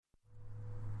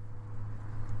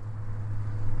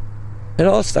It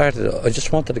all started, I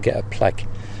just wanted to get a plaque,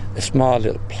 a small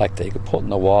little plaque that you could put on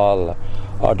the wall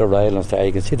or the railings there.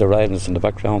 You can see the railings in the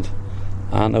background.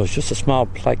 And it was just a small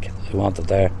plaque I wanted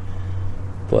there.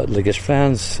 But like his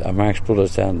friends, Mark's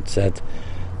brothers then said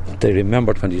they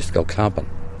remembered when they used to go camping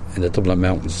in the Dublin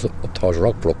Mountains up towards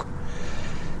Rockbrook.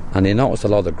 And they noticed a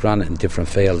lot of granite in different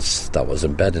fields that was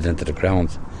embedded into the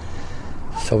ground.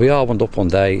 So we all went up one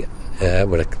day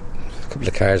with a couple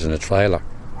of cars in a trailer.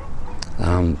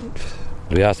 And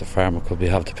we asked the farmer, could we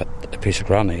have a piece of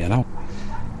granite, you know?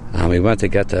 And we went to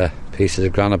get the pieces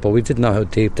of granite, but we didn't know how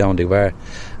deep down they were.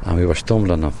 And we were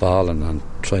stumbling and falling and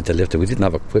trying to lift it. We didn't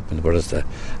have equipment for us to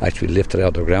actually lift it out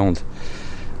of the ground.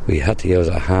 We had to use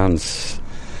our hands.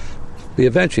 We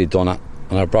eventually done it,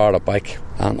 and I brought it back.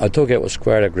 And I dug out a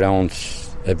square of ground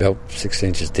about 6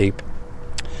 inches deep.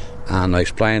 And I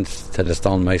explained to the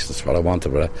stonemasons what I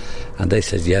wanted with it. And they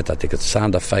said, yeah, that they could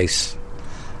sand the face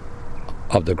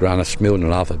of the granite, smoothing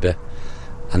it off a bit,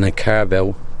 and then carve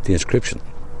out the inscription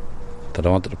that I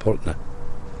wanted to put in it.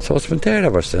 So it's been there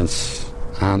ever since.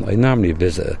 And I normally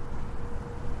visit it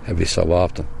every so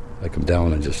often. I come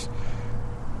down and just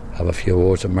have a few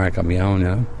words of Mark on my own, you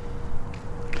know.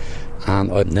 And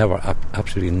I'd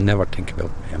absolutely never think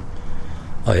about him.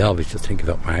 I always just think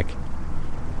about Mark.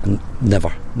 And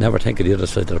never think of the other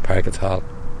side of the park at all.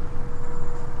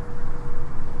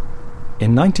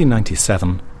 In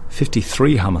 1997,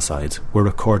 53 homicides were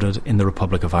recorded in the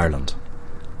Republic of Ireland.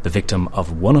 The victim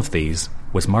of one of these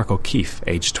was Mark O'Keefe,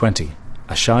 aged 20,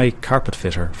 a shy carpet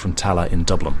fitter from Tala in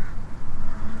Dublin.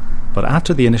 But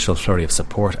after the initial flurry of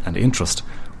support and interest,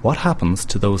 what happens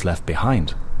to those left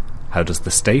behind? How does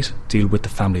the state deal with the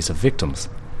families of victims?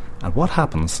 And what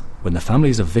happens when the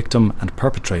families of victim and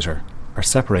perpetrator are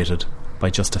separated by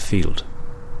just a field?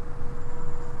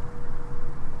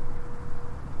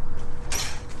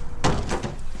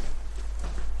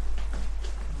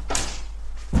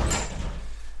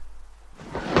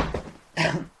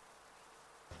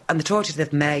 On the 30th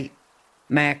of May,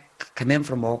 Mark came in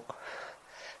from work.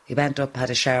 He went up, had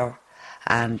a shower,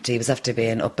 and he was after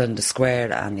being up in the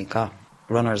square, and he got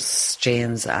runner's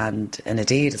jeans and an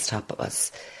Adidas top. It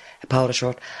was a polo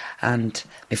shirt. And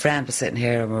my friend was sitting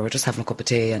here, and we were just having a cup of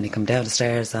tea, and he come down the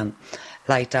stairs, and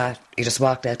like that, he just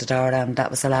walked out the door, and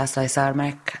that was the last I saw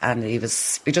Mark. And he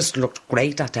just looked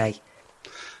great that day.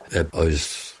 I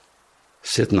was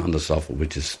sitting on the sofa,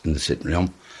 which is in the sitting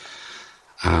room,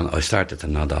 and I started to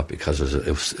nod off because it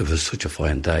was such a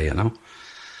fine day, you know.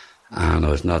 And I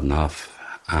was nodding off,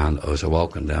 and I was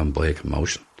awoken down by a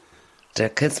commotion. The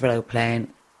kids were out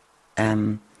playing,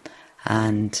 and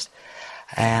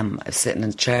I was sitting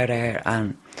in the chair there,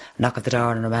 and knocked at the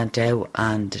door, and I went out,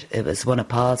 and it was one of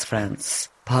Paul's friends.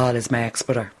 Paul is Mark's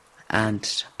brother,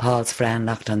 and Paul's friend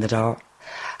knocked on the door,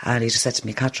 and he just said to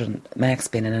me, Catherine, Mark's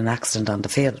been in an accident on the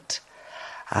field.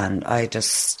 And I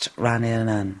just ran in,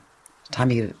 and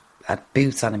Tommy had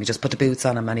boots on him. He just put the boots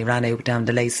on him, and he ran out down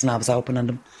the lace, and I was opening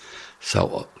them.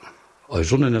 So I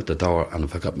was running out the door, and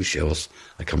if I got my shoes,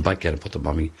 I come back in and put them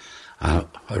on me. And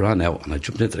I ran out, and I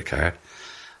jumped into the car,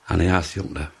 and I asked the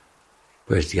young lad,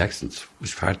 where's the accident?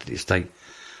 Which part did he stay?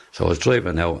 So I was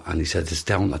driving out, and he said, it's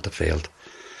down at the field.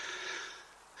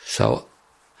 So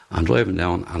I'm driving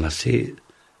down, and I see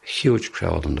a huge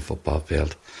crowd on the football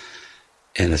field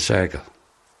in a circle.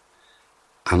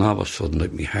 And all of a sudden,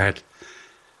 like, my heart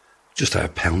just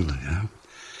started pounding, you know.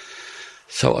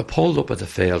 So I pulled up at the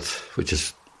field, which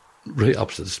is right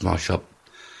opposite the small shop,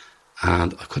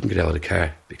 and I couldn't get out of the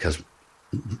car because,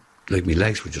 like, my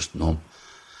legs were just numb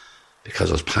because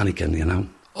I was panicking, you know.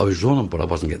 I was running, but I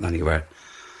wasn't getting anywhere.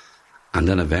 And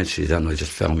then eventually, I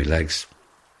just found my legs.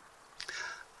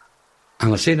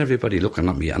 And I seen everybody looking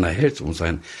at me, and I heard someone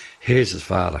saying, here's his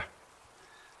father.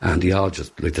 And they all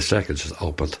just, like, the circle just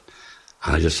opened,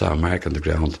 and I just saw Mark on the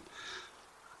ground,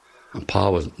 and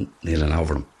Paul was kneeling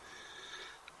over him.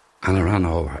 And I ran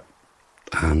over,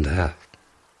 and I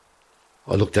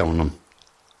looked down on him,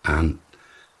 and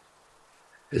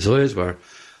his eyes were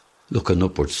looking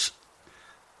upwards.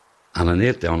 And I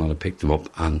knelt down and I picked him up,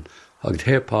 and I could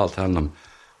hear Paul telling him,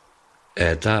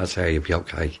 Dad's here, you'll be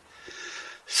okay.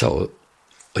 So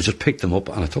I just picked him up,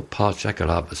 and I took Paul's jacket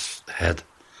off his head,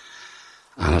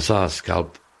 and I saw his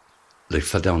scalp, like,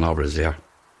 fell down over his ear.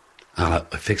 And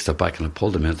I fixed it back, and I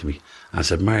pulled him into me, and I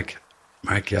said, Mark,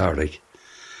 you all right?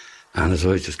 And his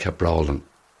eyes just kept rolling.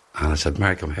 And I said,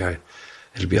 Mark, I'm here.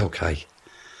 It'll be okay.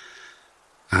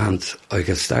 And I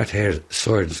could start hearing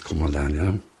sirens coming down, you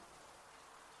know.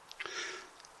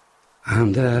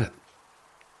 And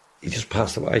he just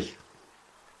passed away.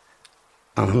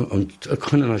 And I'm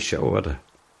kind of not sure whether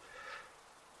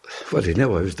he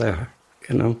knew I was there,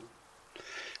 you know.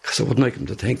 because I wouldn't like him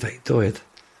to think that he died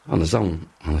on his own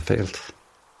on the field.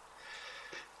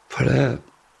 But it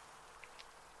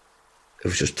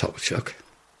was just total shock.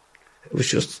 It was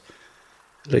just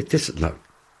like, this is not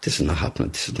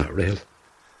happening, this is not real.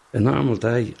 A normal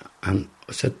day, and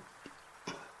I said,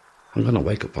 I'm going to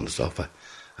wake up on the sofa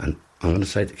and I'm going to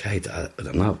say to Kate that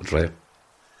I'm not a dream.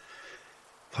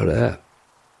 But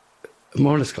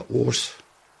more or less got worse.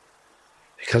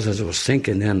 Because as I was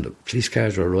thinking then, the police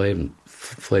cars were arriving,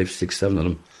 5, 6, 7 of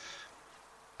them.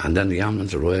 And then the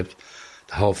ambulance arrived.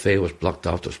 The whole field was blocked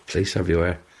off, there was police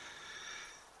everywhere.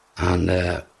 And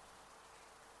I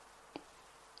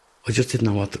just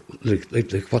didn't know what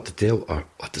to do or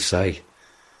what to say.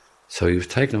 So he was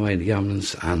taken away in the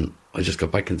ambulance, and I just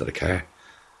got back into the car.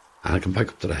 And I came back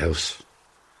up to the house.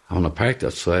 And when I parked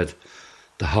outside,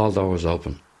 the hall door was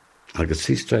open. And I could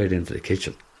see straight into the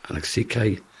kitchen. And I could see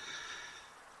Kate.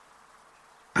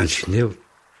 And she knew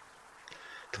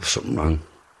there was something wrong.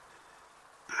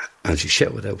 And she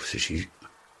shouted out, said,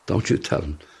 don't you tell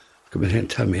him. Come in here and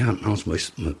tell me Aunt knows my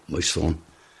son.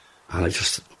 And I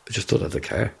just stood at the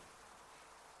car.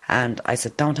 And I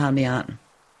said, don't tell me, Aunt.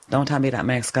 Don't tell me that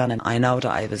Mark's gone. And I know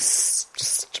that I was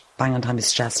just banging on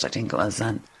Tommy's chest, I think it was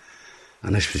then.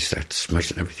 And that's when he started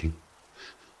smashing everything.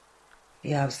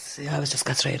 Yeah, I was just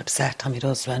got straight upset. Tommy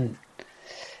does when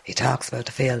he talks about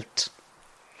the field.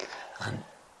 And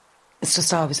it's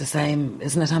just always the same,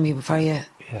 isn't it, Tommy, before you?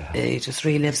 Yeah. He just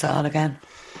relives it all again.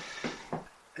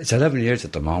 It's 11 years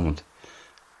at the moment.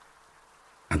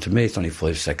 And to me, it's only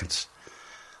 5 seconds.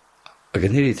 I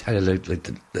can nearly tell you,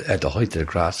 at the height of the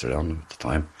grass around him at the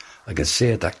time, I can see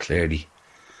it that clearly.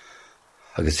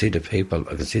 I can see the people,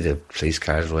 I can see the police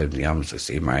cars arriving in the ambulance, I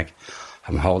see Mark.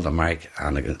 I'm holding Mark,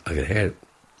 and I can hear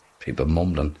people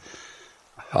mumbling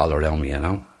all around me, you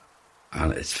know.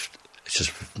 And it's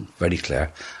just very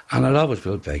clear. And it always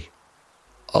will be.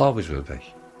 Always will be.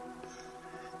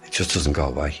 It just doesn't go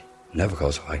away. Never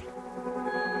goes away.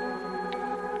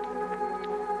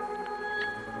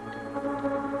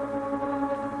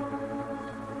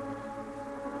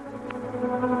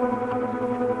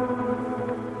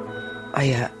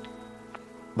 I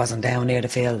wasn't down near the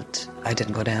field. I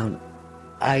didn't go down.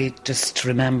 I just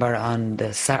remember on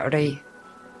the Saturday,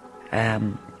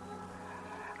 and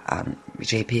my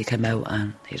GP came out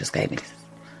and he just gave me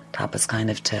tablets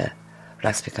kind of to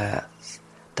relax, because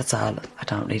that's all. I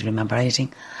don't really remember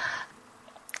anything.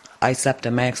 I slept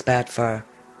in Mark's bed for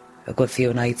a good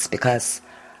few nights because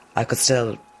I could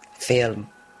still feel him.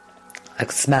 I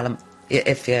could smell him,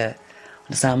 if you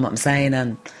understand what I'm saying.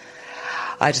 And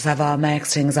I just have all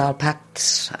Mark's things all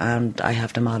packed, and I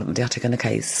have them all in the attic in a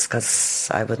case, because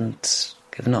I wouldn't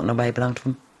give nothing away belong to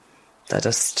him. They're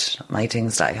just my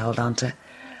things that I hold on to.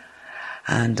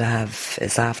 And I have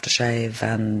his aftershave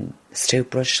and his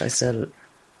toothbrush. I still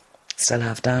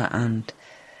have that, and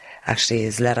actually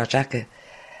his leather jacket,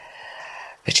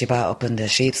 which he bought up in the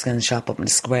sheepskin shop up in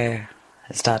the square.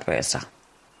 His dad wears that.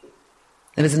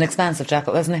 It was an expensive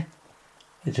jacket, wasn't it?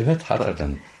 It's a bit tattered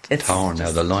and torn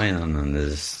now. The lining and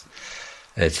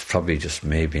it's probably just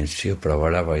me being stupid or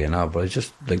whatever, you know, but I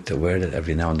just like to wear it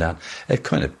every now and then. It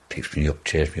kind of picks me up,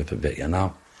 cheers me up a bit, you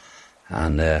know.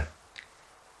 And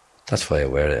that's why I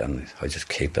wear it, and I just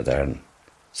keep it there. And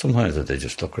sometimes I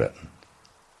just look at it and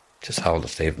just hold the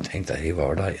sleeve and think that he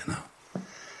wore that, you know.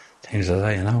 Things like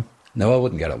that, you know. No, I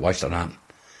wouldn't get it washed or not,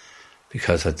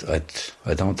 because I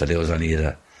don't want to lose any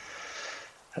of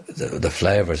the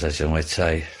flavours, as you might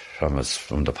say,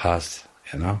 from the past,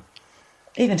 you know.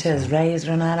 Even to his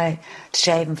razor and all, to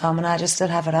shaving foam and all, I just still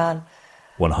have it all.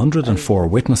 104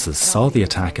 witnesses saw the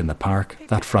attack in the park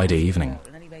that Friday evening.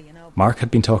 Mark had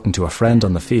been talking to a friend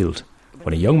on the field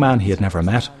when a young man he had never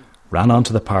met ran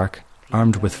onto the park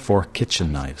armed with 4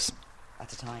 kitchen knives.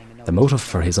 The motive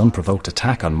for his unprovoked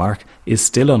attack on Mark is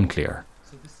still unclear,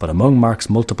 but among Mark's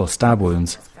multiple stab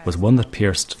wounds was one that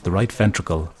pierced the right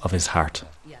ventricle of his heart.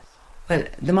 Well,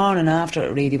 the morning after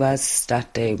it really was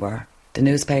that the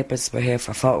newspapers were here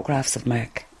for photographs of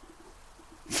Mark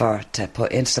to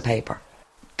put into the paper.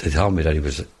 They told me that he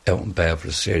was out in bail for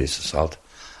a serious assault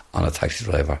on a taxi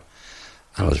driver,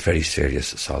 and it was a very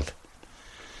serious assault.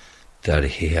 That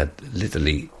he had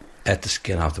literally ate the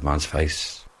skin off the man's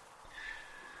face.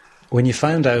 When you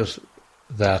found out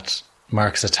that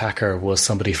Mark's attacker was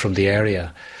somebody from the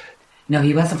area... No,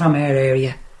 he wasn't from our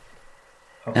area.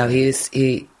 Okay. No, he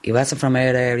wasn't from our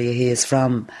area. He is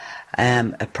from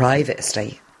a private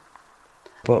estate.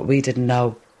 But we didn't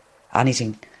know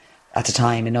anything at the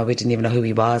time. You know, we didn't even know who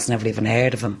he was. Never even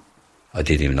heard of him. I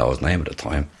didn't even know his name at the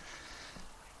time.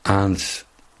 And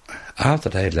after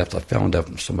they had left, I found out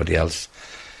from somebody else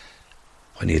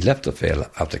when he left the field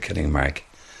after killing Mark,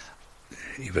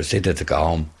 he proceeded to go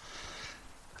home,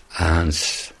 and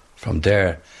from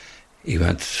there he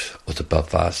went up to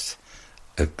Belfast,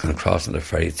 crossing the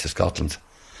ferry to Scotland,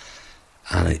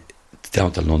 and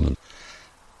down to London,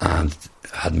 and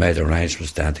had made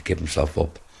arrangements then to give himself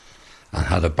up, and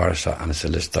had a barrister and a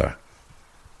solicitor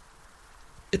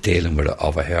dealing with it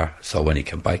over here. So when he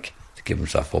came back to give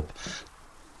himself up,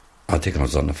 I think it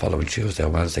was on the following Tuesday or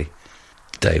Wednesday,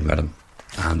 Dave met him,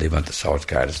 and he went to Swords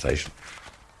Garda Station.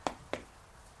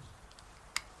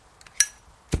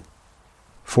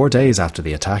 4 days after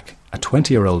the attack, a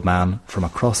 20-year-old man from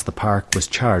across the park was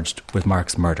charged with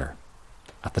Mark's murder.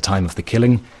 At the time of the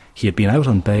killing, he had been out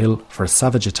on bail for a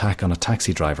savage attack on a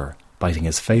taxi driver, biting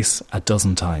his face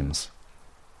 12 times.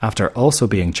 After also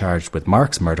being charged with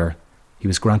Mark's murder, he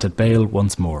was granted bail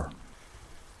once more.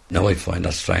 Now I find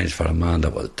that strange for a man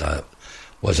that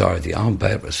was already on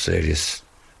bail for serious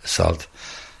assault,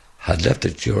 had left the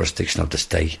jurisdiction of the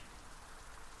state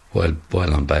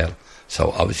while on bail,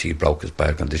 so obviously he broke his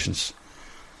bail conditions,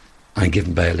 and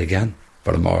given bail again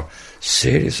for a more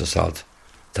serious assault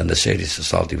than the serious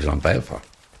assault he was on bail for.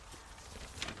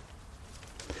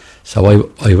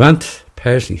 So I went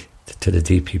personally to the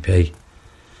DPP,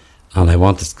 and I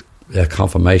wanted a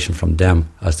confirmation from them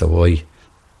as to why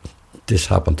this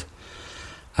happened.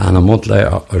 And a month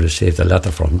later I received a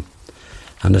letter from him,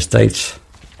 and it states,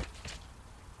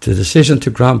 "The decision to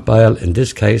grant bail in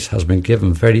this case has been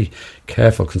given very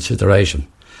careful consideration.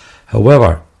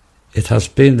 However, it has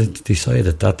been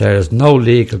decided that there is no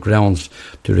legal grounds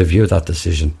to review that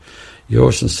decision.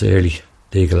 Yours sincerely,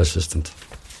 legal assistant."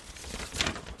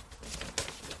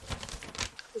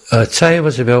 I'd say it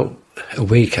was about a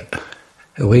week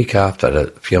after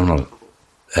the funeral,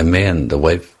 and me and the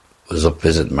wife was up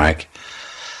visiting Mark,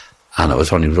 and it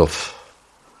was only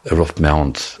a rough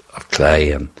mound of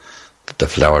clay, and the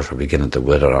flowers were beginning to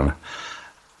wither on it.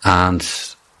 And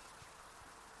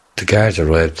the guards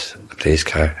arrived in the police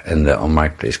car, in the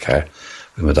unmarked police car.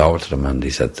 We went over to them, and he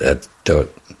said they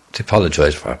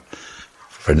apologised for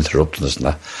interrupting us and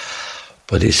that.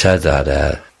 But he said that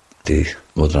the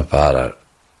mother and father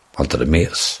wanted to meet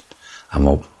us,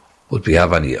 and would we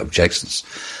have any objections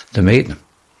to meeting him?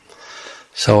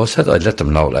 So I said I'd let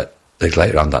them know like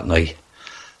later on that night.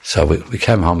 So we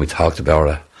came home, we talked about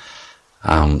it,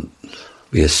 and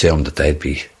we assumed that they'd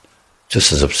be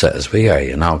just as upset as we are,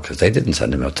 because they didn't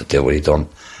send him out to do what he'd done.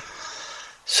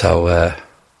 So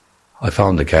I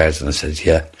phoned the guards and I said,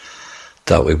 yeah,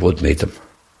 that we would meet them.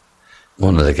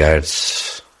 One of the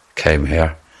guards came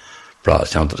here, brought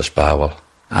us down to the spa wall,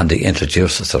 and they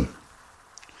introduced us to them.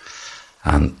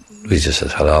 And we just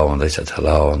said hello, and they said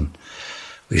hello, and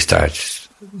we started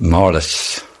more or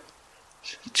less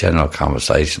general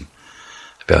conversation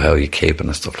about how you keeping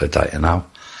and stuff like that,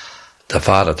 The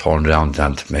father turned around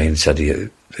down to me and said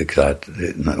that it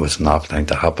was an awful thing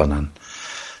to happen, and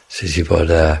says,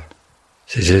 I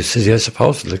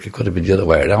suppose it could have been the other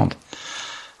way around.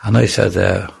 And I said,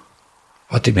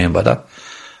 what do you mean by that?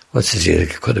 Well, says,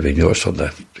 it could have been your son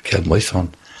that killed my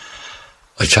son.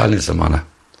 I challenged them on it,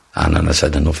 and then I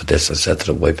said, enough of this. I said to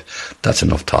the wife, that's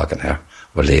enough talking here,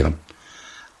 we're leaving.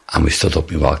 And we stood up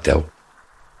and we walked out.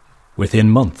 Within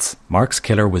months, Mark's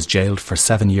killer was jailed for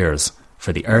 7 years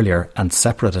for the earlier and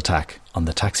separate attack on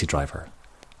the taxi driver.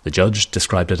 The judge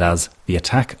described it as the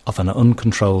attack of an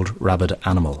uncontrolled rabid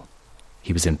animal.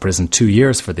 He was in prison 2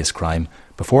 years for this crime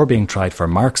before being tried for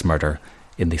Mark's murder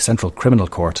in the Central Criminal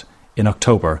Court in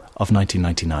October of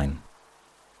 1999.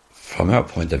 From our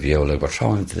point of view, we're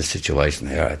thrown into the situation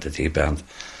here at the deep end,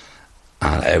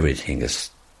 and everything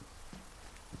is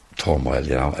turmoil,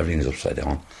 everything is upside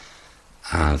down.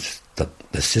 And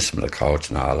the system of the courts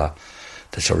and all that,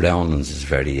 the surroundings is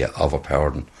very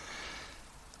overpowering,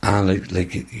 and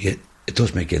it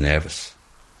does make you nervous.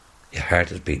 Your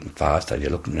heart is beating fast, and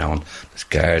you're looking around. There's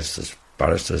guards, there's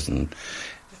barristers, and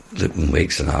looking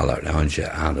wigs and all that around you,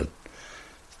 and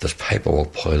there's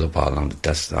paperwork piled up all on the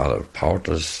desks and all the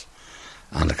reporters,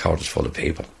 and the court is full of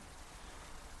people.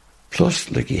 Plus,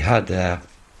 he had a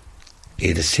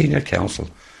senior counsel,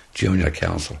 junior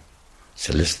counsel,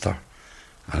 solicitor,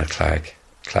 and a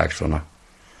clerk's runner.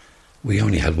 We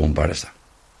only had one barrister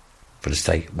for the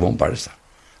state, one barrister,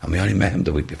 and we only met him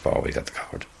the week before we got to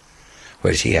court,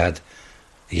 whereas he had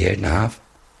a year and a half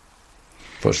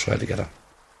for us to try to get it.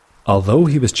 Although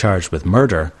he was charged with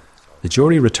murder, the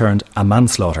jury returned a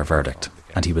manslaughter verdict,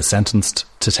 and he was sentenced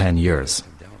to 10 years.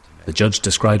 The judge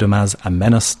described him as a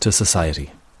menace to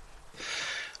society.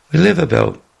 We live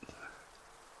about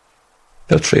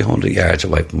 300 yards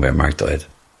away from where Mark died.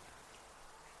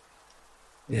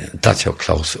 Yeah, that's how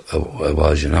close I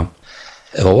was,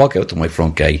 If I walk out to my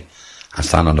front gate and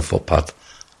stand on the footpath,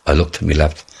 I looked to my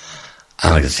left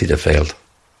and I could see the field.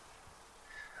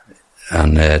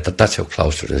 And that's how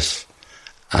close it is.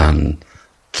 And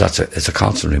it's a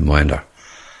constant reminder.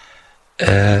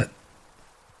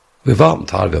 We've often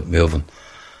thought about moving,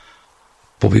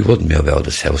 but we wouldn't move out of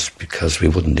this house because we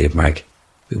wouldn't leave Mark.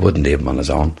 We wouldn't leave him on his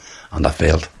own on that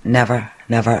field. Never.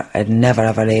 I'd never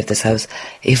ever leave this house.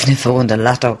 Even if I won the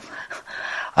lotto,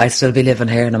 I'd still be living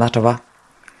here no matter what.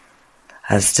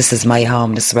 As this is my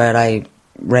home, this is where I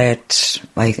reared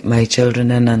my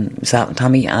children in, and myself and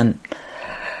Tommy, and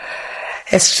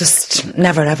it's just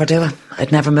never ever do it.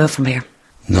 I'd never move from here.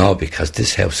 No, because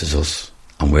this house is us,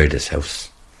 and we're this house.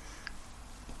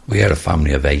 We are a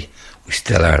family of 8. We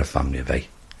still are a family of 8.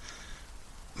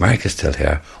 Mark is still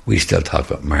here. We still talk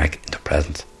about Mark in the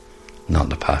present, not in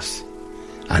the past.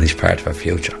 And he's part of our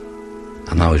future,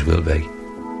 and always will be.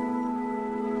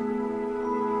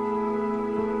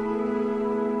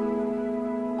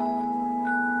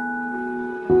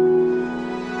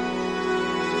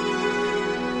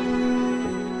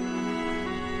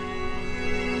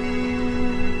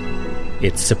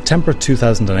 It's September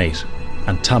 2008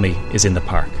 and Tommy is in the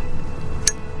park.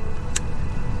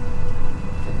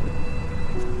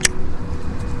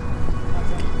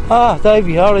 Ah,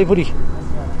 Davey, alright buddy.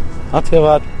 Not too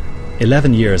bad.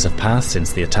 11 years have passed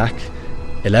since the attack.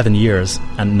 11 years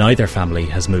and neither family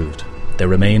has moved. They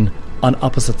remain on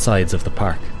opposite sides of the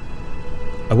park.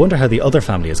 I wonder how the other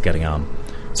family is getting on,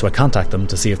 so I contact them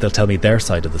to see if they'll tell me their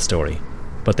side of the story,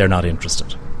 but they're not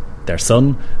interested. Their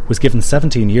son was given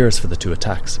 17 years for the 2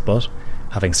 attacks, but,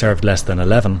 having served less than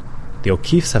 11, the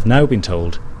O'Keeffes have now been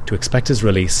told to expect his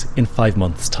release in 5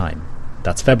 months' time.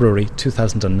 That's February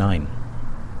 2009.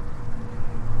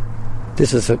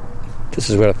 This is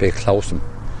where I feel close to him,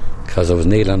 because I was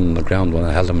kneeling on the ground when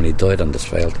I held him and he died on this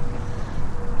field.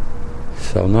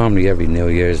 So normally every New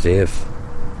Year's Eve,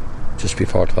 just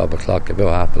before 12 o'clock,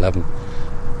 about 11:30,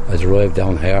 I'd arrive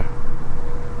down here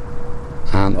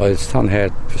and I'd stand here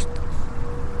just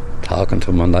talking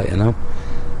to him on that, you know,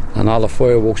 and all the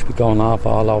fireworks be going off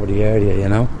all over the area, you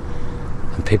know,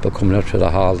 and people coming up to the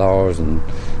hall doors and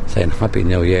saying Happy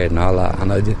New Year and all that,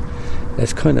 and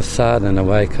it's kind of sad in a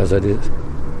way, because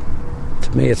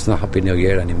to me it's not Happy New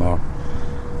Year anymore.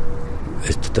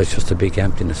 There's just a big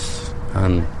emptiness,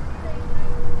 and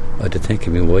I'd think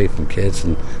of my wife and kids,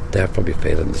 and they're probably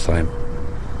feeling the same,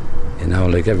 you know,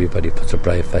 like everybody puts a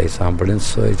brave face on, but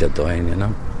inside you're dying, you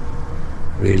know,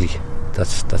 really.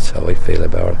 That's how I feel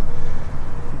about it.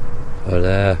 But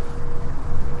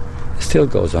it still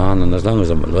goes on, and as long as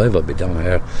I'm alive I'll be down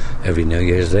here every New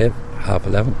Year's Eve,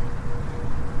 11:30.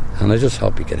 And I just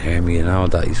hope he can hear me, you know,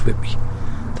 that he's with me,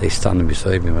 that he's standing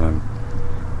beside me when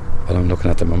I'm looking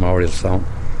at the memorial stone.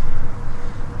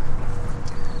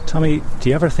 Tommy, do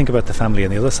you ever think about the family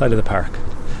on the other side of the park?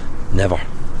 Never.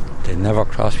 They never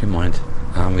cross my mind,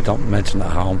 and we don't mention it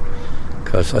at home,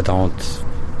 because I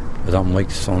don't like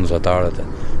sons or daughter to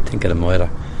think of them either.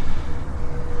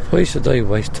 Why should I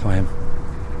waste time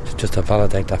just to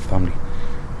validate that family?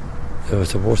 It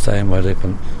was the worst day in my life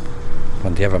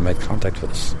when they ever made contact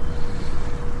with us.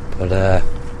 But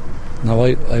no,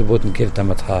 I wouldn't give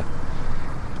them a thought.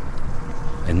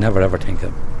 I never ever think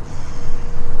of them.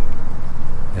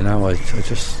 You know, I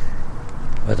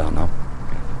don't know.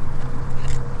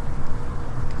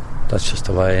 That's just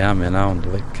the way I am, you know, and the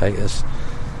way Kate is.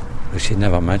 She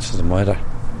never mentions them either.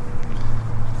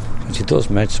 When she does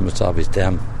mention them, it's always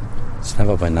them. It's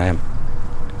never by name.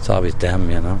 It's always them,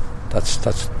 you know. That's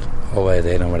the way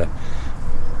they know with it.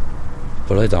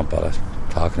 But I don't bother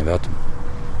talking about them.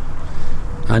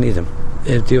 Any of them.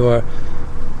 If they were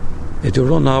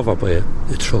run over by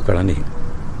a truck or anything,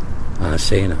 and I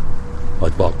seen it,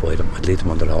 I'd walk by them. I'd leave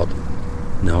them on the road.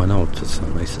 No, I know it's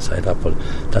not nice to say that, but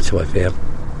that's how I feel.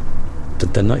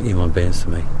 They're not human beings to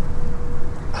me.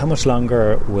 How much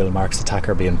longer will Mark's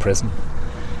attacker be in prison?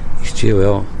 He's due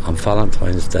out on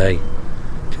Valentine's Day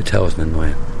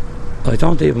 2009. I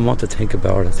don't even want to think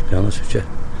about it, to be honest with you,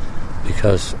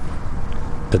 because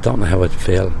I don't know how I'd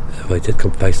feel if I did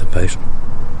come face to face.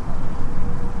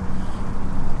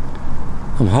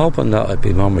 I'm hoping that I'd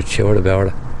be more mature about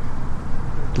it.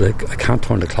 Like, I can't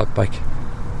turn the clock back,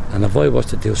 and if I was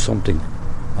to do something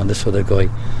on this other guy,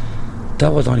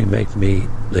 that would only make me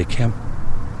like him,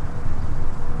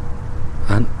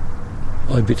 and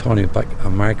I'd be turning back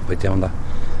on Mark by doing that.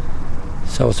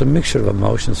 So it's a mixture of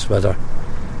emotions, whether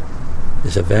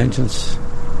it's a vengeance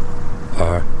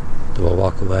or do I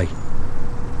walk away.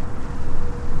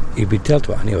 He'd be dealt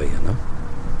with anyway, you know.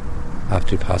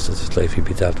 After he passes his life, he'd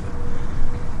be dealt with.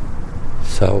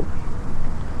 So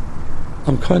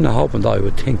I'm kind of hoping that I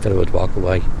would think that I would walk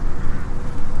away,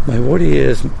 My worry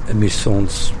is my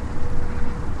sons,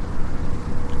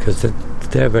 because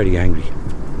they're very angry.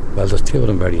 Well, there's two of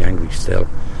them very angry still,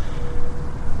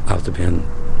 after being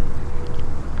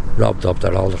robbed up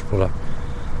their oldest brother.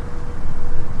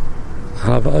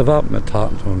 And I've often been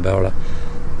talking to him about it,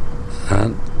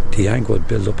 and the anger would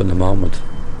build up in the moment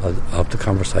of the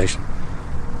conversation,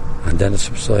 and then it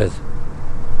subsides.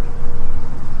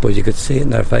 But you could see it in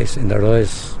their face, in their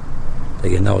eyes, that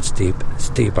you know it's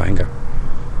deep anger.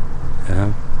 You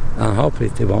know? And hopefully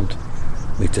they won't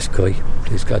meet this guy.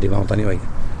 Please God, they won't anyway.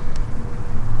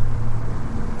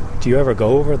 Do you ever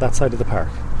go over that side of the park?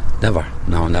 Never.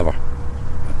 No, never.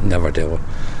 Never do.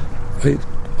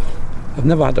 I've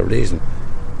never had a reason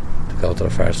to go to the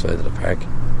far side of the park.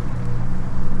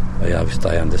 I always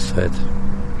stay on this side.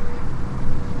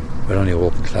 We're only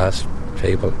working class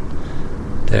people.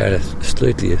 They're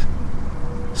slightly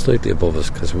above us,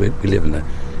 because we live in a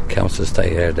council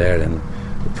estate here, they're in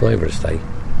the private estate.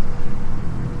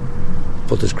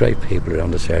 But there's great people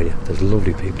around this area. There's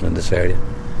lovely people in this area.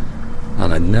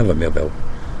 And I'd never move out.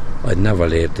 I'd never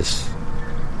leave this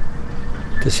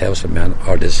house of man,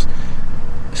 or this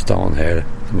stone here,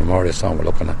 the memorial stone we're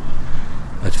looking at.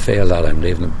 I'd feel that I'm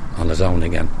leaving him on his own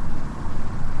again.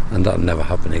 And that'll never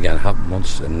happen again. It happened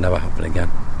once and never happen again.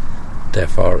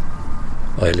 Therefore,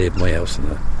 I leave my house in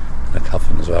a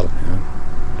coffin as well. You know?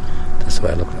 That's the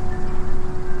way I look at it.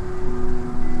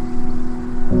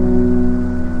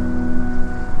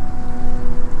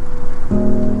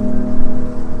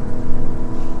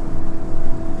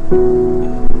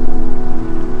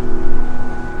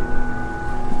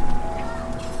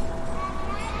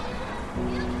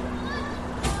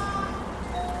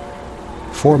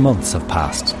 Four months have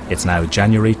passed. It's now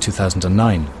January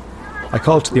 2009. I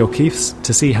called to the O'Keefes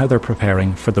to see how they're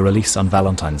preparing for the release on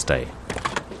Valentine's Day.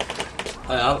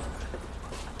 Hi, Al.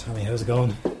 Tommy, how's it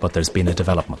going? But there's been a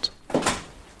development.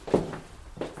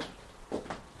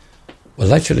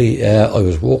 Well, actually, I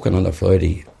was walking on a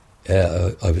Friday.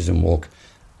 I was in work,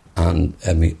 and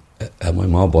my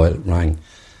mobile rang,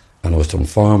 and it was to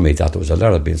inform me that there was a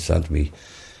letter being sent to me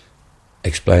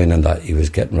explaining that he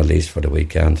was getting released for the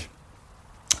weekend,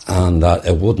 and that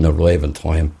it wouldn't arrive in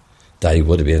time, that he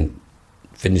would have been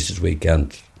finished his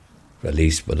weekend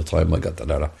released by the time I got the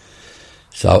letter.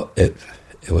 So it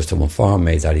was to inform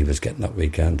me that he was getting that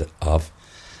weekend off,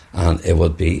 and it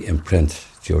would be in print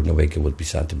during the week. It would be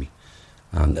sent to me,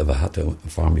 and if I had to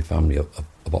inform my family of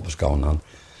what was going on.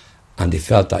 And he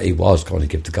felt that he was going to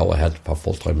give the go-ahead for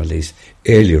full-time release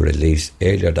earlier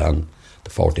than the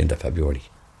 14th of February.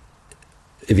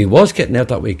 If he was getting out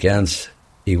that weekend,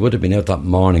 he would have been out that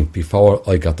morning before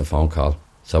I got the phone call,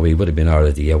 so he would have been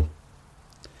already out.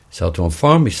 So to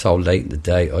inform me so late in the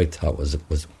day, I thought was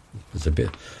a bit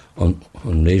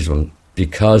unreasonable,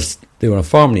 because they were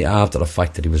informing me after the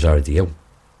fact that he was already out,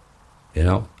 you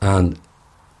know. And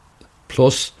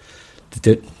plus,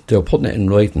 they were putting it in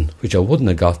writing, which I wouldn't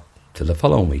have got till the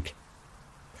following week.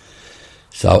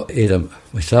 So either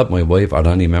myself, my wife, or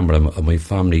any member of my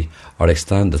family or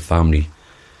extended family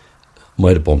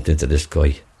might have bumped into this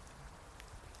guy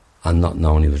and not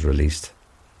known he was released,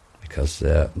 because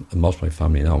most of my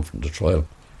family know him from the trial.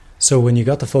 So when you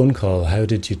got the phone call, how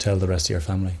did you tell the rest of your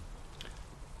family?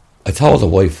 I told the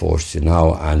wife first, you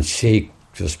know, and she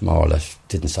just more or less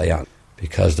didn't say that,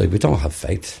 because we don't have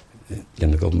faith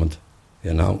in the government,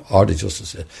 you know, or the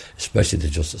justice, especially the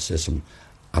justice system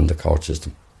and the court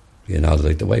system. You know,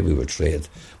 like the way we were treated,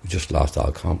 we just lost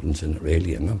all confidence in it,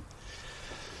 really, you know.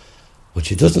 But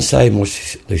she doesn't say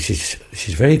much.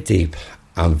 She's very deep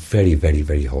and very, very,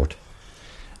 very hurt.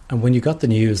 And when you got the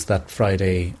news that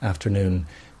Friday afternoon,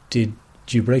 did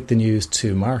you break the news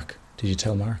to Mark? Did you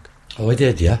tell Mark? Oh, I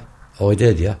did, yeah.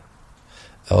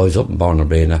 I was up in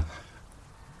Barnabina.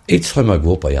 Each time I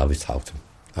go up, I always talk to him.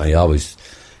 I always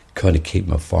kind of keep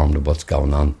him informed of what's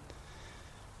going on.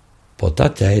 But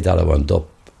that day that I went up,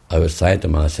 I was saying to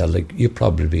him, and I said, like, you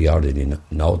probably already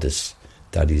know this,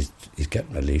 that he's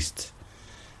getting released.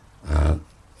 And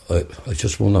I was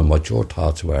just wondering what your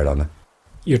thoughts were on it.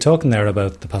 You're talking there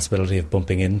about the possibility of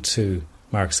bumping into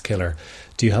Mark's killer.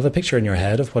 Do you have a picture in your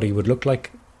head of what he would look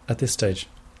like at this stage?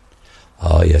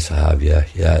 Oh, yes, I have,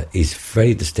 yeah. He's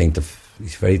very distinctive.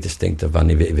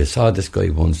 And if you saw this guy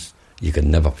once, you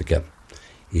can never forget.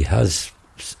 He has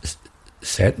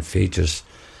certain features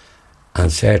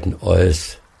and certain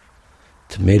eyes,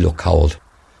 to me, look cold.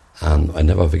 And I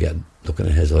never forget looking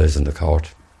at his eyes in the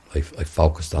court. I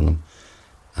focused on them.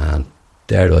 And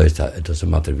their eyes, that it doesn't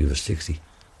matter if he was 60.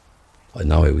 I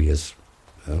know who he is.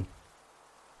 You know?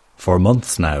 For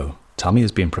months now, Tommy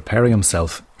has been preparing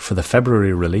himself for the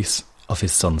February release of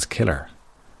his son's killer.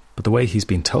 but the way he's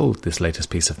been told this latest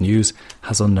piece of news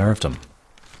has unnerved him.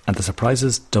 And the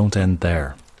surprises don't end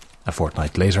there. A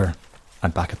fortnight later,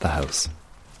 I'm back at the house.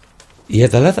 Yeah,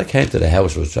 the letter came to the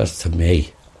house was just to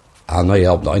me. And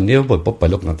I knew by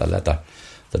looking at the letter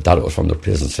that it was from the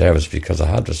prison service, because I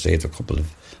had received a couple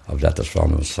of letters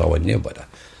from them, so I knew by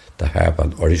the Harp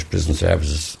and Irish Prison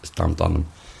Services stamped on them.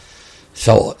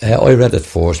 So I read it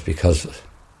first because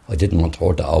I didn't want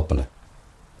her to open it.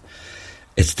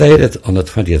 It's dated on the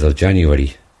 20th of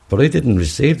January, but I didn't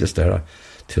receive this letter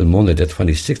till Monday the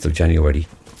 26th of January.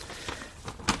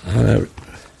 And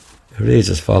it reads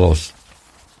as follows.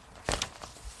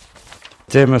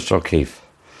 Dear Mr. O'Keefe,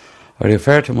 I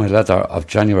refer to my letter of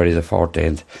January the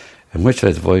 14th, in which I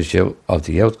advised you of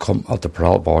the outcome of the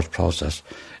parole board process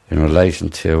in relation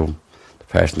to the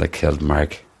person that killed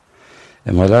Mark.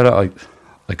 In my letter,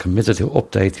 I committed to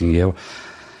updating you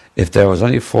if there was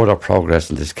any further progress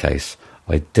in this case.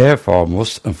 I therefore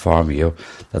must inform you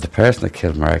that the person that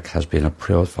killed Mark has been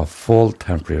approved for full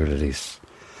temporary release,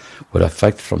 with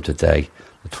effect from today,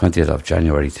 the 20th of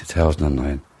January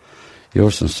 2009.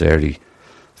 Yours sincerely,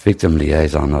 Victim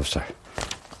Liaison Officer.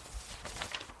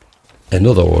 In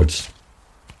other words,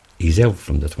 he's out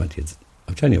from the 20th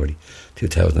of January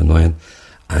 2009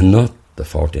 and not the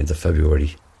 14th of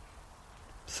February.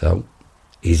 So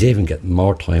he's even getting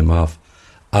more time off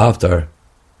after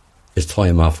his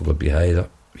time off for good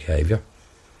behaviour.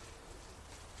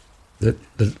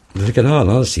 Like, in all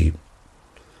honesty,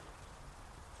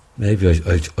 maybe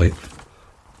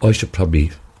I should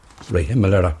probably write him a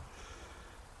letter.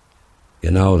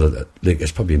 You know, that like,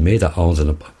 it's probably me that owes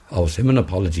him an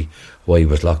apology why he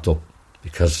was locked up,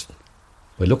 because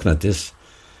by looking at this,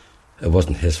 it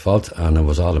wasn't his fault and it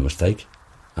was all a mistake.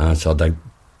 And so they're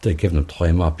giving him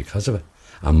time off because of it,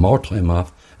 and more time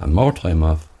off, and more time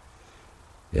off.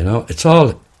 You know, it's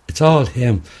all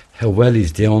him, how well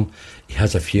he's doing. He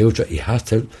has a future. He has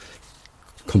to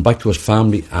come back to his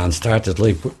family and start his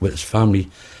life with his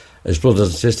family, his brothers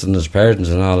and sisters and his parents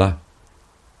and all that.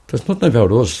 There's nothing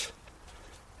about us.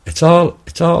 It's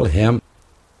all him,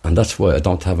 and that's why I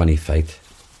don't have any faith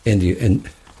in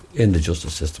the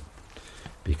justice system,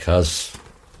 because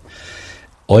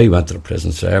I went to the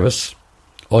prison service.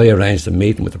 I arranged a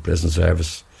meeting with the prison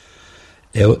service.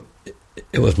 It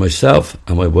was myself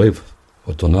and my wife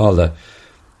who done all the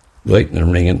writing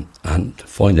and ringing and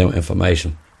finding out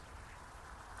information.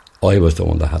 I was the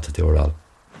one that had to do it all.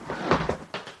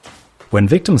 When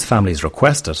victims' families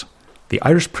request it, the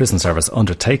Irish Prison Service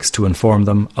undertakes to inform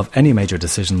them of any major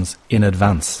decisions in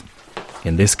advance.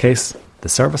 In this case, the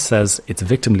service says its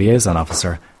victim liaison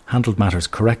officer handled matters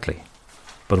correctly.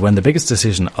 But when the biggest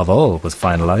decision of all was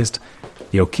finalised,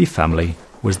 the O'Keefe family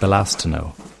was the last to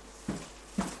know.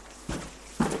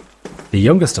 The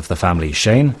youngest of the family,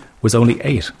 Shane, was only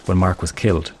 8 when Mark was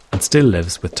killed and still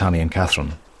lives with Tommy and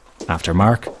Catherine. After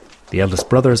Mark, the eldest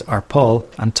brothers are Paul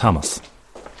and Thomas.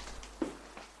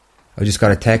 I just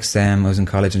got a text, I was in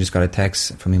college and just got a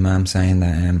text from my mum saying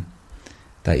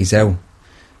that he's out.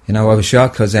 You know, I was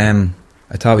shocked because I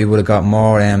thought we would have got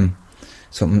more,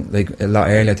 something like a lot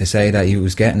earlier to say that he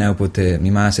was getting out, but my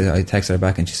mum said, I texted her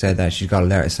back and she said that she got a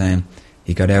letter saying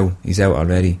he got out, he's out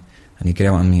already, and he got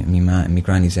out on my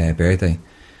granny's birthday.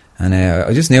 And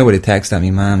I just knew with a text that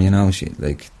my mum, you know, she,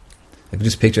 like, I could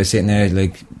just picture her sitting there,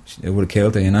 like, it would have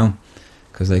killed her, you know,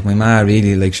 because, like, my mum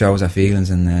really, like, shows her feelings.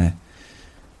 And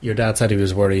your dad said he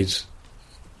was worried,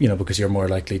 you know, because you're more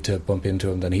likely to bump into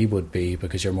him than he would be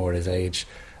because you're more his age,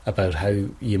 about how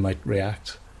you might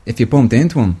react. If you bumped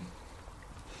into him,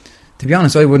 to be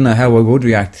honest, I wouldn't know how I would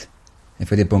react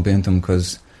if I did bump into him,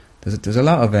 because there's a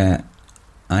lot of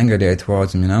anger there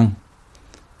towards him, you know,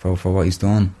 for what he's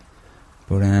done.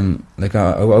 But like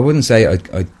I wouldn't say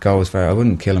I'd go as far. I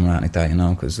wouldn't kill him or anything like that, you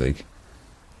know, because like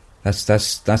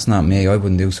that's not me. I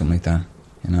wouldn't do something like that,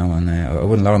 you know, and I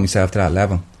wouldn't lower myself to that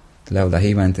level, the level that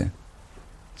he went to.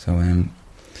 So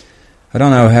I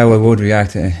don't know how I would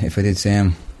react if I did see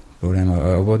him, but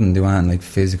I wouldn't do anything like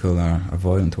physical or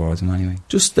violent towards him anyway.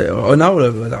 Just I know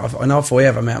if I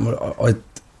ever met him,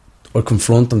 I'd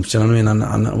confront him. Do you know what I mean?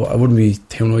 And I wouldn't be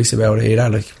too nice about it either.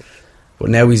 Like, but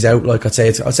now he's out. Like I'd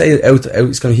say out.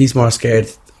 He's more scared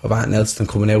of anything else than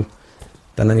coming out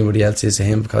than anybody else is to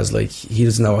him, because like he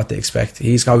doesn't know what to expect.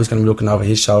 He's always going to be looking over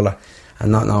his shoulder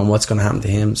and not knowing what's going to happen to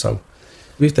him. So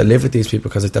we have to live with these people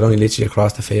because like, they're only literally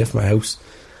across the field from my house.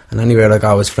 And anywhere I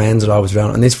go, his friends are always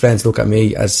around, and his friends look at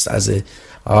me as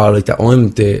like that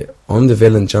I'm the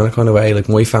villain, you know, kind of way. Like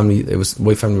my family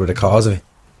were the cause of it.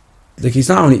 Like he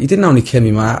didn't only kill me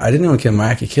ma. I didn't only kill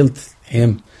Mark. He killed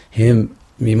him,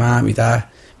 me ma, me dad,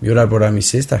 my other brother, and my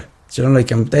sister. Do you know, like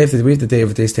we have to deal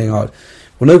with this thing all.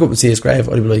 when I go up and see his grave,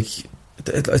 I'd be like,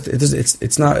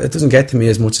 it doesn't get to me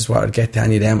as much as what I'd get to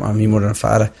any of them or my mother and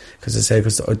father, because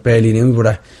I barely knew my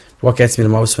brother. What gets me the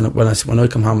most when I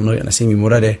come home at night and I see my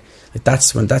mother there, like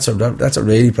that's what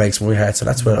really breaks my heart. So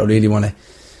that's where I really want to.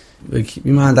 Like,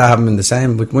 my mum and dad haven't been the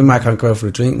same. Like, my mum can't go out for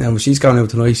a drink now, but she's going out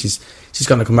tonight. She's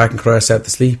going to come back and cry herself to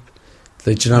sleep.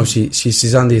 Like, you know,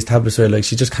 she's on these tablets where, like,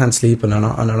 she just can't sleep on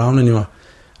her own anymore.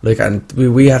 Like, and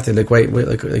we have to, like, wait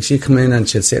like she'd come in and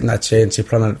she'd sit in that chair and she'd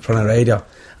put on a radio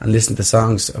and listen to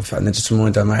songs and then just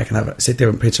remind her Mark and sit there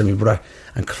and picture my brother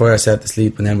and cry herself to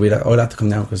sleep, and then I'd have to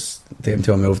come down because them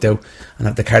two moved out and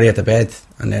have to carry her to bed,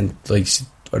 and then, like,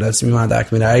 or else my mum and dad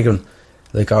come in arguing,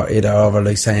 like, either over,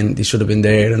 like, saying they should have been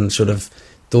there and should have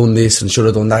done this and should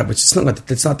have done that, which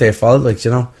it's not their fault, like,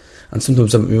 you know. And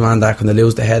sometimes my mum and dad, when they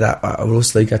lose their head at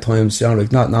us, like, at times, you know,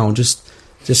 like, no, just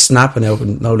snapping out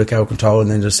and no, like, out of control,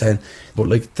 and then just saying, but,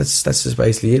 like, that's just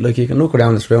basically it. Like, you can look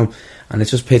around this room and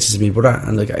it's just pictures of me brother,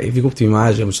 and, like, if you go up to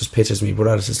my room, it's just pictures of me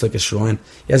brother. It's just like a shrine.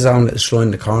 He has his own little shrine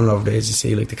in the corner over there, as you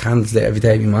see, like, the candles lit every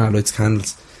day. My mum lights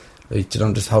candles, like, you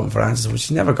know, just hoping for answers, but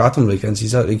she never got them, like, and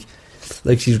she's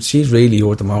like she's really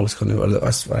hurt the most, kind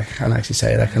of. I can't actually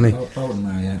say that, can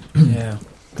I? Yeah.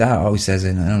 Dad always says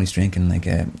it, and he's drinking, like,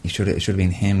 it should have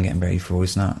been him getting buried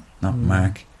first, not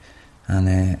Mark.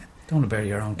 And don't want to bury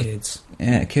your own kids.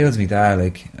 Yeah, it kills me, Dad.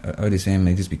 Like, I just see him,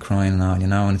 like, just be crying and all, you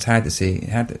know. And it's hard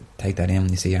to take that in when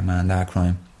you see your man and dad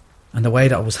crying. And the way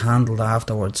that it was handled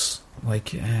afterwards,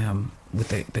 like, with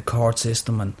the court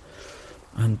system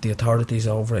and the authorities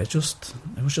over it,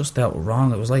 it was just dealt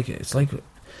wrong. It's like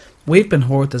we've been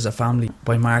hurt as a family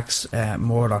by Mark's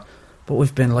murder, but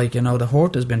we've been, like, you know, the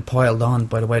hurt has been piled on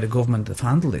by the way the government have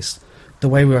handled this. The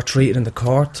way we were treated in the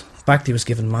court, the fact he was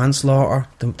given manslaughter,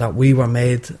 that we were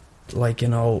made, like, you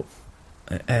know,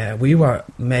 we were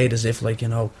made as if, like, you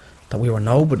know, that we were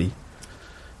nobody.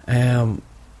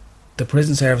 The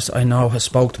prison service, I know, has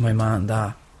spoke to my man and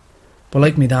dad, but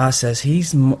like my dad says,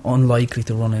 he's unlikely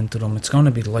to run into them. It's going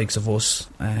to be the likes of us.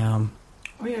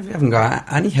 We haven't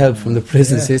got any help from the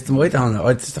prison system. I don't know.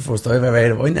 It's the first I've ever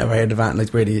heard of. I never heard of that. Like,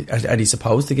 where are they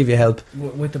supposed to give you help?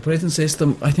 With the prison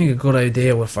system, I think a good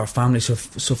idea for families who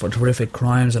suffer horrific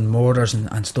crimes and murders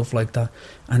and stuff like that.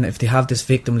 And if they have this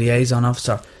victim liaison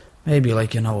officer, maybe,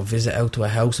 like, you know, visit out to a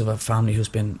house of a family who's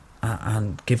been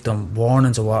and give them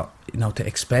warnings of what, you know, to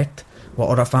expect, what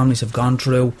other families have gone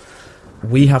through.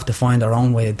 We have to find our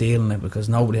own way of dealing it, because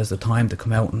nobody has the time to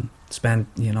come out and spend,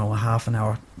 you know, a half an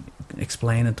hour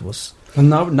explaining to us. Well,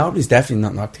 nobody's definitely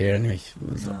not knocked here anyway.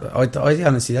 No. I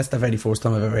honestly, that's the very first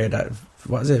time I've ever heard that.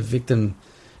 What is it? Victim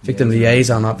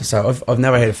liaison officer. I've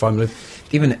never heard of family.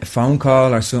 Even a phone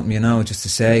call or something, you know, just to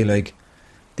say, like,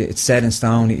 it's set in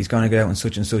stone, he's going to get out on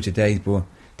such and such a date, but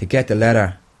to get the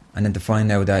letter and then to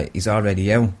find out that he's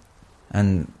already out,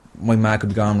 and my ma could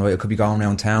be going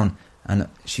around town, and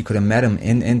she could have met him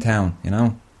in town, you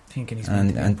know, thinking he's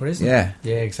been in prison. Yeah,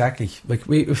 exactly. Like,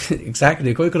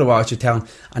 exactly. The guy could have walked you town,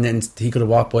 and then he could have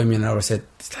walked by me and I would have said,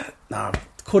 "No,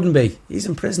 couldn't be. He's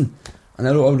in prison." And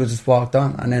I would have just walked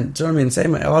on. And then, do you know what I mean?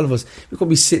 Same way, all of us, we could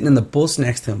be sitting in the bus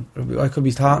next to him. I could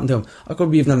be talking to him. I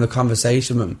could be even having a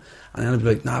conversation with him. And then I'd be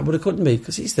like, "Nah, but it couldn't be,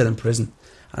 because he's still in prison."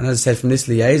 And as I said, from this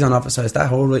liaison officer, it's that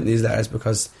whole writing these letters,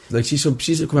 because, like, she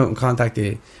should come out and contact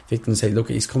the victim and say, "Look,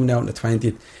 he's coming out on the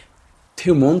 20th.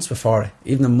 2 months before it,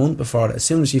 even a month before it, as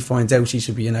soon as she finds out, she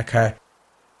should be in her car."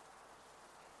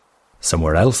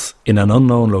 Somewhere else, in an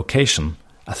unknown location,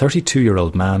 a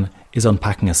 32-year-old man is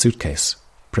unpacking a suitcase,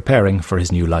 preparing for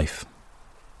his new life.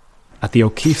 At the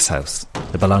O'Keefe's house,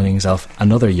 the belongings of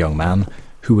another young man,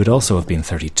 who would also have been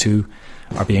 32,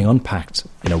 are being unpacked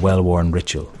in a well-worn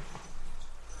ritual.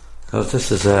 Because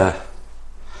this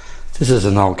is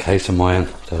an old case of mine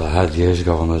that I had years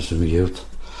ago when I was in my youth.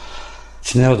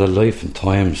 It's now the life and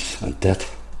times and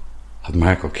death of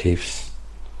Mark O'Keefe's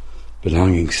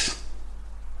belongings.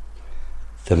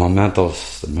 The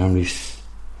mementos, the memories,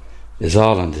 is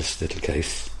all in this little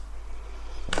case.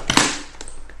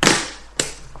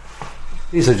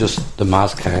 These are just the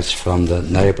mass cards from the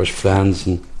neighbours, friends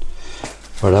and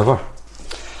whatever.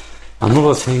 And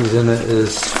other things in it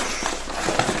is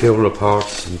school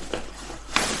reports and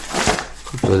a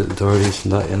couple of diaries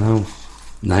and that, you know,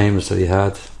 names that he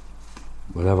had,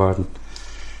 whatever.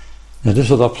 Now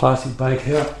this other plastic bag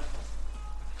here,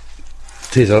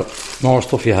 these are more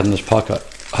stuff he had in his pocket.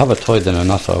 I have it tied in a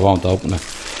knot so I won't open it.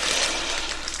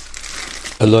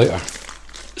 A lighter,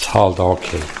 his hall door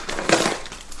key.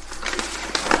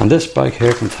 And this bag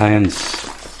here contains,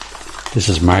 this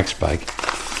is Mark's bag.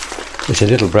 It's a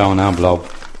little brown envelope.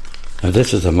 Now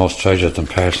this is the most treasured and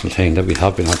personal thing that we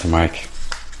have been on to Mark.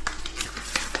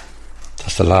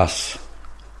 That's the last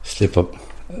slip up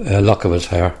a lock of his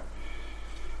hair.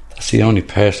 That's the only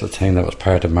personal thing that was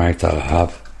part of Mark that I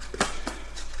have.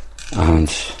 And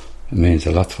it means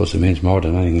a lot to us. It means more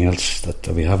than anything else that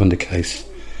we have in the case.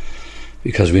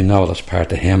 Because we know that's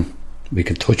part of him. We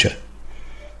can touch it,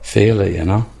 feel it, you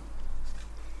know.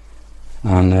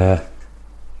 And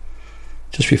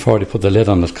just before they put the lid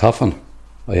on his coffin,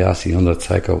 I asked the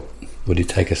undertaker, would he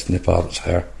take a snip out of his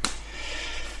hair?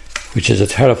 Which is a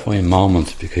terrifying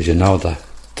moment, because you know that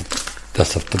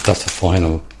that's the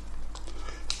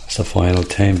final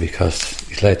thing, because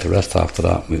he's laid to rest after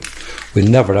that. We'll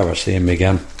never ever see him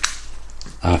again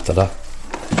after that.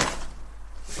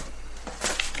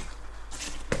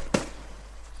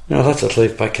 Now that's his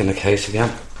life back in the case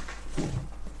again.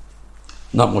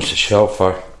 Not much to show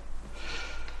for.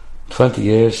 20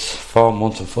 years, 4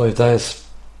 months and 5 days.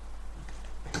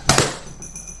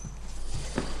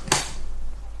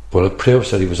 But it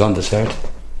proves that he was on this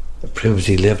earth. It proves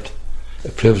he lived.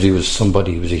 It proves he was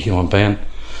somebody, he was a human being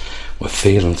with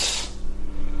feelings.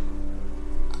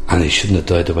 And he shouldn't have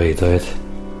died the way he died.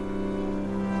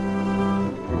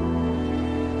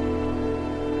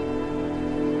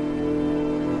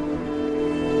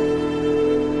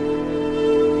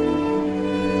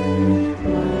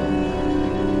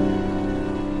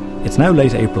 It's now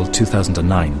late April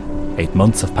 2009. 8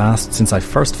 months have passed since I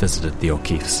first visited the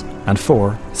O'Keeffes, and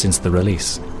 4 since the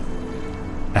release.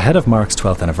 Ahead of Mark's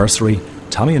 12th anniversary,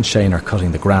 Tommy and Shane are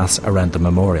cutting the grass around the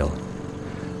memorial.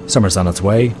 Summer's on its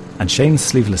way, and Shane's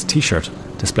sleeveless t-shirt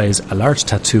displays a large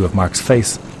tattoo of Mark's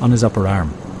face on his upper arm.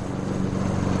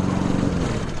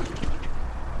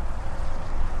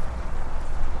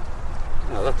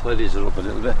 Now that tidies it up a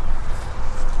little bit.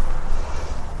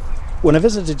 When I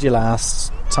visited you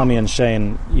last, Tommy and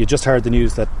Shane, you just heard the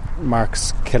news that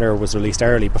Mark's killer was released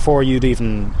early, before you'd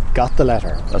even got the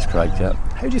letter. That's correct, yeah.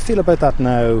 How do you feel about that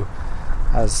now,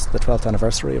 as the 12th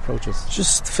anniversary approaches?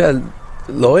 Just felt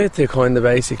loyal to kind of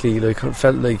basically, like, I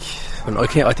felt like,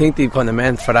 I think they kind of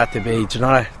meant for that to be, do you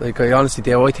know, like, I honestly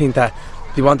do. I think that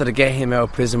they wanted to get him out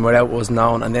of prison without it was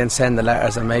known, and then send the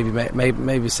letters and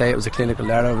maybe say it was a clinical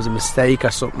letter, it was a mistake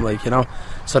or something, like, you know,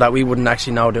 so that we wouldn't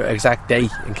actually know the exact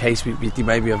date, in case we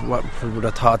maybe would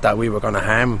have thought that we were going to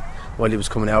harm him while he was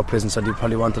coming out of prison. So they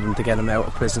probably wanted him to get him out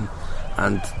of prison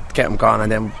and get him gone,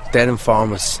 and then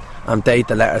inform us and date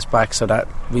the letters back so that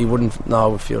we wouldn't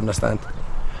know, if you understand.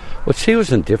 Well, she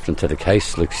was indifferent to the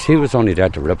case. Like, she was only there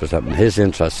to represent his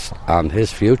interests and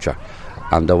his future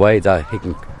and the way that he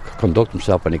can conduct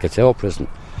himself when he gets out of prison.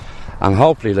 And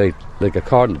hopefully, like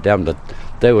according to them, that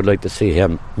they would like to see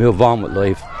him move on with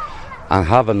life and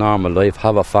have a normal life,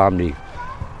 have a family,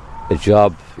 a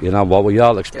job, you know, what we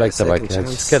all expect of our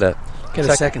kids. Get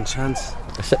a second chance.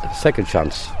 Second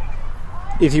chance.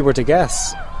 If you were to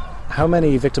guess, how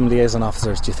many victim liaison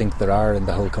officers do you think there are in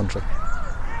the whole country?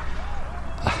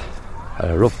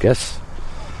 A rough guess.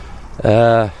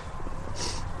 I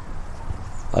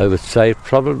would say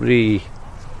probably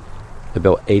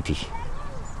about 80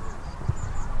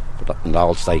 in the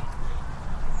whole state.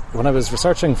 When I was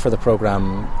researching for the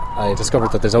programme, I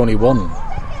discovered that there's only one,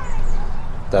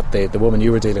 that the woman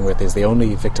you were dealing with is the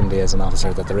only victim liaison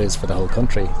officer that there is for the whole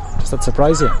country. Does that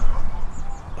surprise you?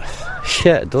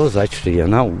 Yeah, it does actually, you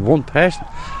know. One person,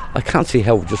 I can't see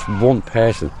how just one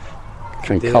person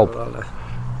can cope.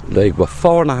 Like, with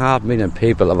 4.5 million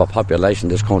people of a population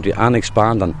in this country and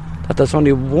expanding, that there's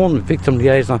only one victim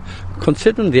liaison,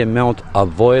 considering the amount of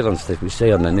violence that we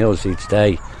see on the news each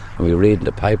day and we read in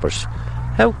the papers.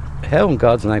 How in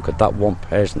God's name could that one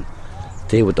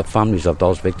deal with the families of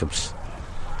those victims?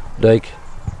 Like,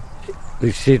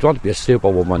 she'd want to be a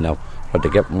superwoman now, or to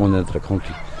get one into the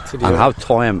country and have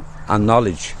time and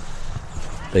knowledge,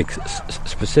 like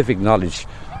specific knowledge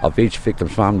of each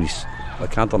victim's families. I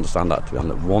can't understand that, to be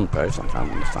honest. One person I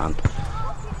can't understand.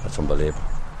 That's unbelievable.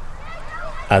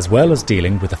 As well as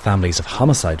dealing with the families of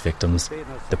homicide victims,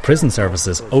 the prison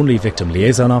service's only victim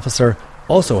liaison officer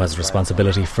also has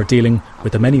responsibility for dealing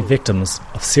with the many victims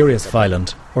of serious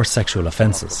violent or sexual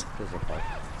offences.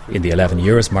 In the 11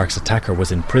 years Mark's attacker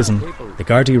was in prison, the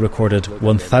Gardaí recorded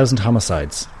 1,000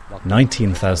 homicides,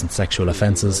 19,000 sexual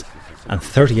offences and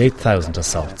 38,000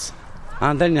 assaults.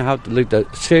 And then you have the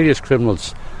serious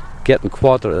criminals getting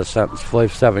quarter of the sentence,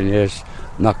 5-7 years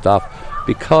knocked off,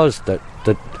 because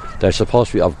they're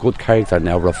supposed to be of good character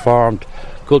now, reformed,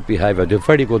 good behaviour, they're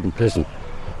very good in prison.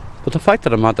 But the fact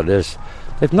of the matter is,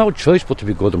 they've no choice but to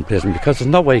be good in prison, because there's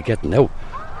no way of getting out.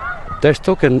 They're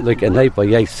stuck in like an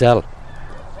 8x8 cell.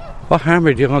 What harm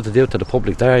are you going to do to the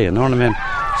public there, you know what I mean?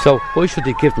 So why should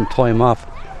they give them time off?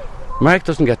 Mark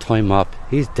doesn't get time off,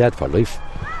 he's dead for life.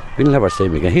 We'll never see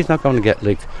him again. He's not going to get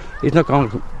licked. He's not going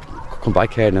to come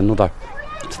back here in another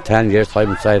 10 years' time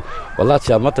and say, well, that's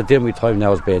it, I'm not dealing with time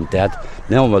now as being dead.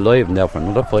 Now I'm alive now for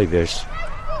another 5 years.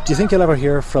 Do you think you'll ever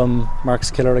hear from Mark's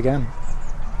killer again?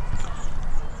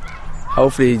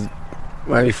 Hopefully,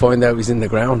 when we find out he's in the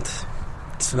ground,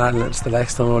 it's the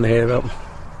next time I want to hear about him.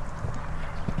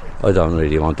 I don't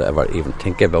really want to ever even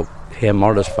think about him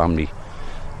or his family,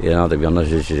 you know, to be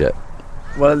honest with you.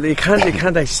 Well, you can't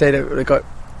actually say that, like,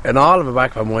 in all of the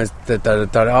back of my mind, that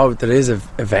there is a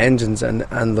vengeance,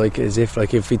 and like, as if,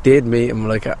 like, if we did meet him,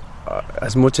 like,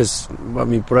 as much as what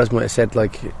my brothers might have said,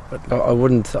 like, I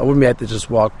wouldn't be able to just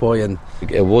walk by and...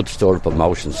 It would stir up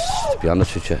emotions, to be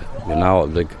honest with you. You know,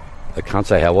 like, I can't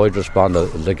say how I'd respond.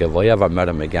 Like, if I ever met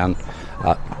him again,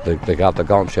 like after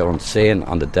going through and seeing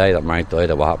on the day that Mark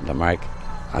died, what happened to Mark,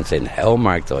 and seeing how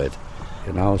Mark died,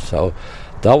 you know, so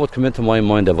that would come into my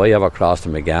mind if I ever crossed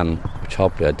him again, which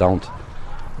hopefully I don't.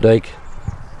 Like,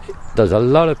 there's a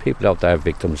lot of people out there,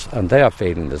 victims, and they are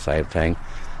feeling the same thing.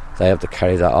 They have to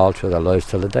carry that all through their lives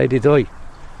till the day they die.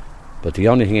 But the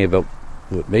only thing about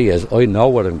with me is I know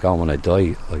where I'm going when I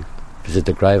die. I visit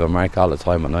the grave of Mark all the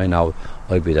time, and I know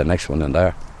I'll be the next one in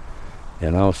there,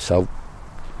 you know, so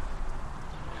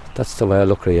that's the way I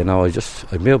look at it, you know.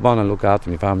 I move on and look after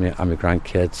my family and my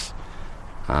grandkids,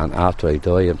 and after I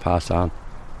die and pass on,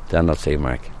 then I'll see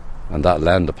Mark, and that'll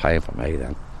end the pain for me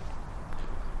then,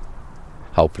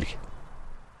 hopefully.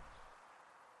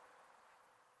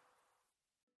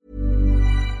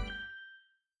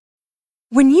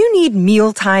 When you need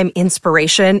mealtime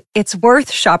inspiration, it's worth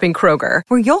shopping Kroger,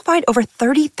 where you'll find over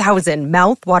 30,000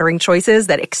 mouth-watering choices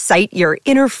that excite your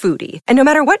inner foodie. And no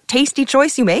matter what tasty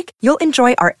choice you make, you'll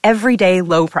enjoy our everyday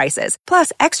low prices,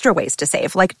 plus extra ways to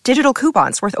save, like digital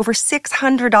coupons worth over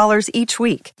 $600 each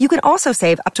week. You can also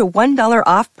save up to $1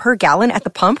 off per gallon at the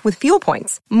pump with fuel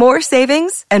points. More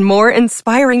savings and more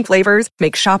inspiring flavors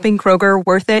make shopping Kroger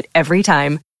worth it every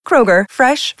time. Kroger,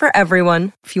 fresh for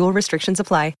everyone. Fuel restrictions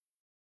apply.